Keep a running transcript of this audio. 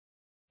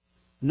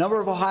A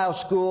number of Ohio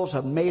schools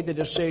have made the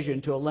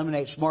decision to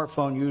eliminate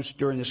smartphone use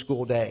during the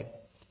school day.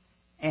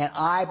 And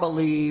I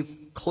believe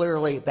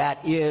clearly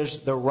that is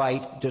the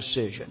right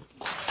decision.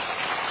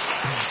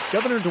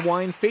 Governor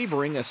DeWine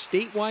favoring a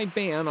statewide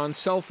ban on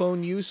cell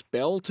phone use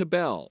bell to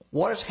bell.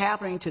 What is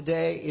happening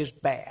today is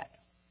bad.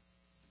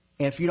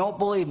 And if you don't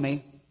believe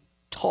me,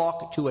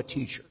 talk to a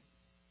teacher.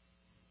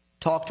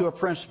 Talk to a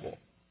principal.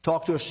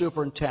 Talk to a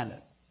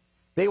superintendent.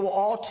 They will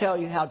all tell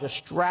you how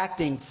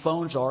distracting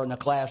phones are in the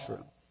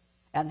classroom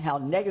and how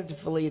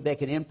negatively they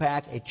can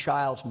impact a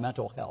child's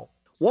mental health.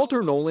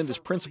 Walter Noland is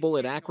principal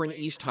at Akron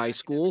East High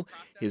School.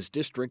 His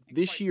district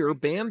this year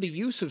banned the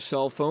use of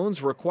cell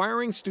phones,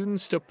 requiring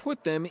students to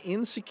put them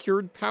in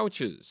secured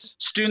pouches.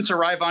 Students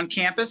arrive on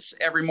campus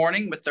every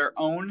morning with their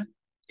own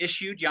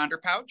issued Yonder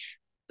pouch.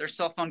 Their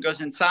cell phone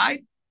goes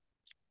inside.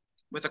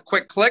 With a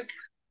quick click,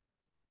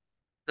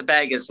 the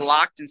bag is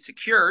locked and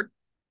secured.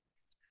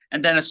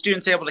 And then a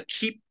student's able to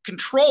keep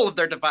control of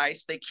their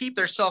device. They keep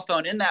their cell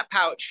phone in that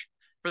pouch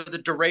for the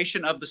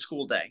duration of the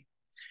school day.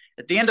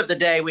 At the end of the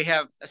day, we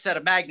have a set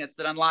of magnets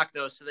that unlock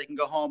those so they can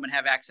go home and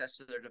have access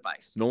to their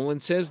device.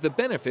 Noland says the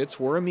benefits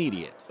were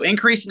immediate.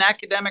 Increase in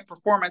academic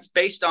performance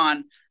based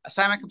on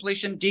assignment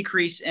completion,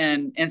 decrease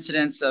in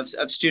incidents of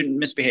student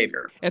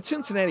misbehavior. At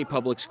Cincinnati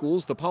Public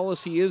Schools, the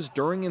policy is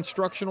during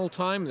instructional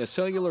time, the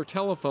cellular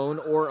telephone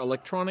or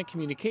electronic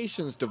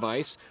communications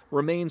device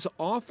remains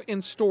off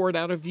and stored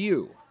out of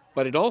view.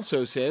 But it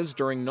also says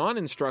during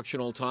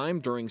non-instructional time,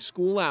 during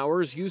school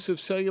hours, use of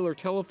cellular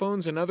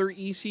telephones and other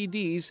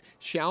ECDs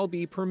shall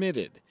be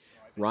permitted.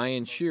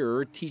 Ryan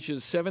Shearer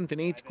teaches 7th and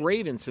 8th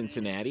grade in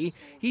Cincinnati.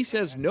 He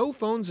says no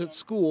phones at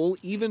school,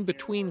 even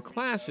between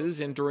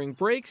classes and during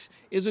breaks,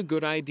 is a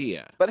good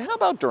idea. But how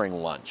about during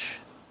lunch?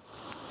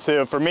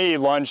 So for me,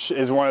 lunch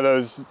is one of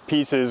those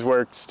pieces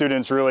where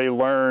students really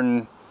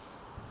learn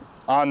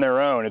on their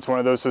own. It's one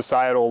of those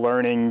societal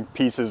learning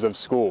pieces of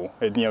school.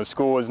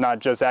 School is not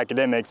just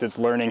academics, it's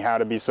learning how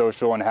to be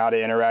social and how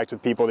to interact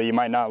with people that you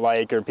might not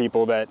like or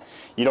people that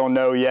you don't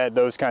know yet,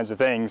 those kinds of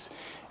things.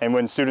 And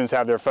when students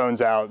have their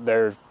phones out,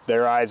 their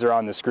eyes are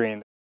on the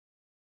screen.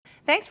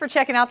 Thanks for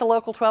checking out the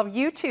Local 12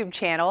 YouTube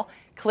channel.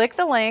 Click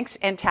the links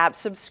and tap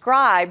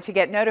subscribe to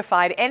get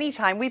notified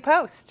anytime we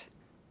post.